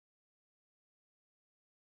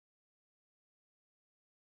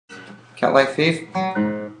Cat Life Thief.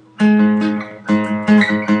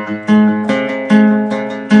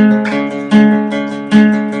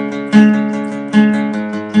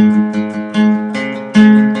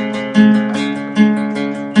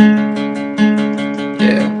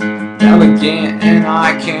 Again, and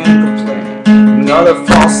I can't complain. Another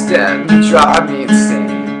false step to drive me insane.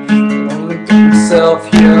 I only got myself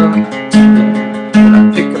here today. When I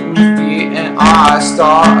pick up my feet and I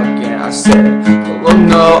start again, I said, well,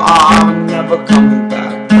 no, I'm never coming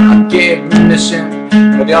back. I gave permission,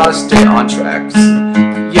 but I gotta stay on track.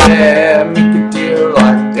 Yeah, make a deal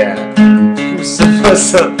like that. Who's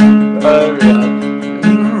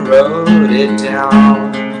wrote it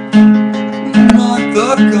down.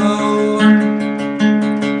 Motherfucker.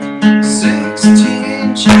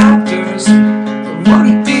 16 chapters,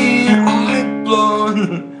 one thing I've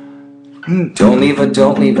blown. Don't leave her,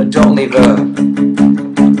 don't leave her, don't leave her.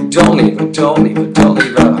 Don't leave her, don't leave her, don't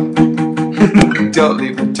leave her. Don't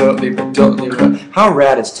leave her, don't leave her, don't leave her. How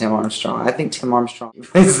rad is Tim Armstrong? I think Tim Armstrong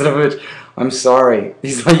plays son of a bitch. I'm sorry.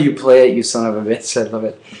 He's like, you play it, you son of a bitch. I love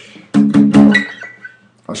it.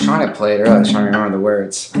 I was trying to play it earlier, I was trying to remember the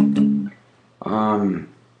words.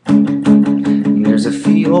 There's a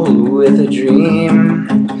field with a dream.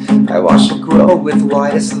 I watched it grow with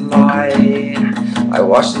white as light. I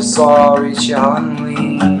watched us all reach out and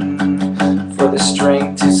lean for the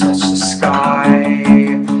strength to touch the sky.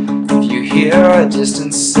 If you hear a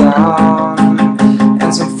distant sound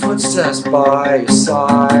and some footsteps by your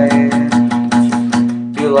side,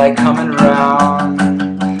 feel like coming round,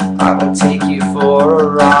 I will take you for a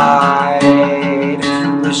ride. If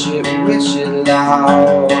you wish it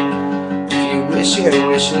loud. Wish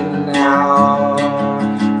it now.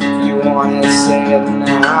 If you want it, say it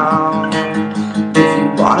now. If you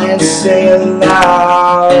want it, say it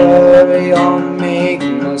loud. You'll make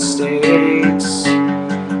mistakes.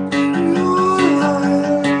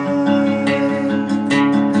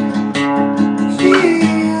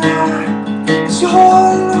 It's your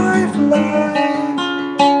lifeline.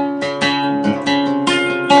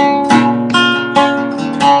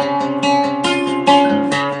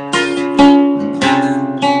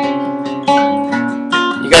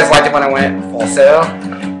 You guys liked it when I went falsetto?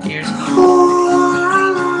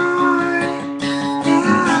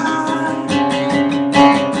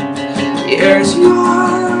 Here's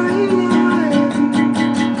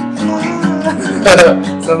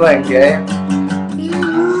something like gay.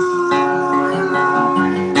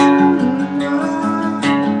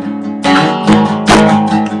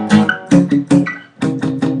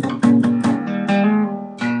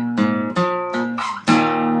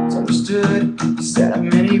 It's understood, said in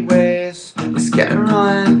many ways. It's scared to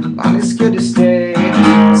run, I'm just scared to stay.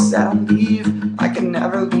 Said I'd leave, I can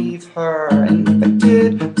never leave her. And if I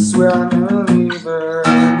did, I swear I'm gonna leave her.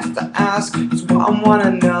 Just to ask, is what I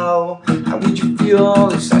wanna know. How would you feel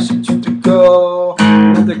if I should choose to go?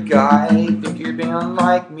 Another guy, you think you're being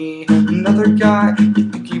unlike me. Another guy, you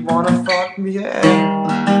think you wanna fuck me,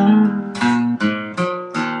 hey.